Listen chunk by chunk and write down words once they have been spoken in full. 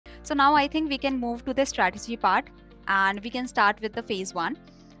So now I think we can move to the strategy part, and we can start with the phase one.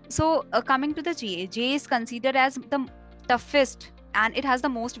 So coming to the GA is considered as the toughest, and it has the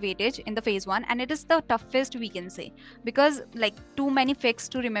most weightage in the phase one, and it is the toughest, we can say, because like too many facts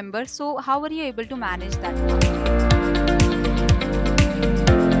to remember. So how are you able to manage that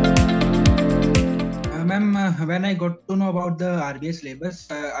Ma'am, when I got to know about the RBI syllabus,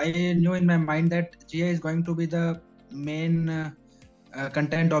 I knew in my mind that GA is going to be the main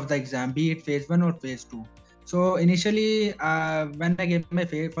content of the exam, be it phase one or phase two. So initially, when I gave my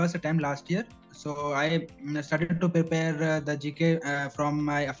first attempt last year, so I started to prepare the GK from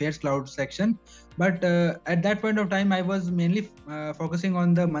my Affairs Cloud section. But at that point of time, I was mainly focusing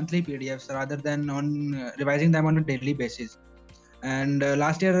on the monthly PDFs rather than on revising them on a daily basis. And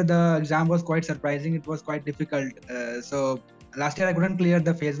last year the exam was quite surprising. It was quite difficult. So last year I couldn't clear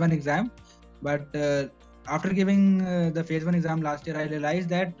the phase one exam, but after giving the phase one exam last year, I realized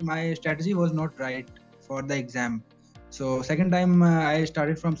that my strategy was not right for the exam. So second time I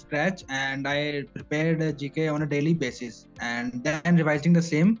started from scratch, and I prepared GK on a daily basis, and then revising the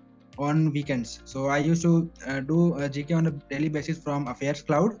same on weekends. So I used to do GK on a daily basis from Affairs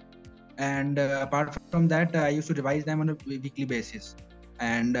Cloud, and apart from that I used to revise them on a weekly basis.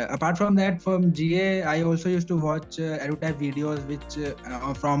 And apart from that, from GA I also used to watch EduType videos which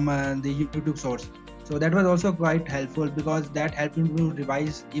from the YouTube source. So that was also quite helpful, because that helped me to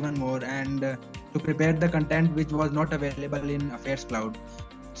revise even more and to prepare the content which was not available in Affairs Cloud.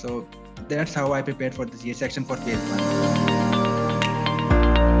 So that's how I prepared for the GA section for phase one.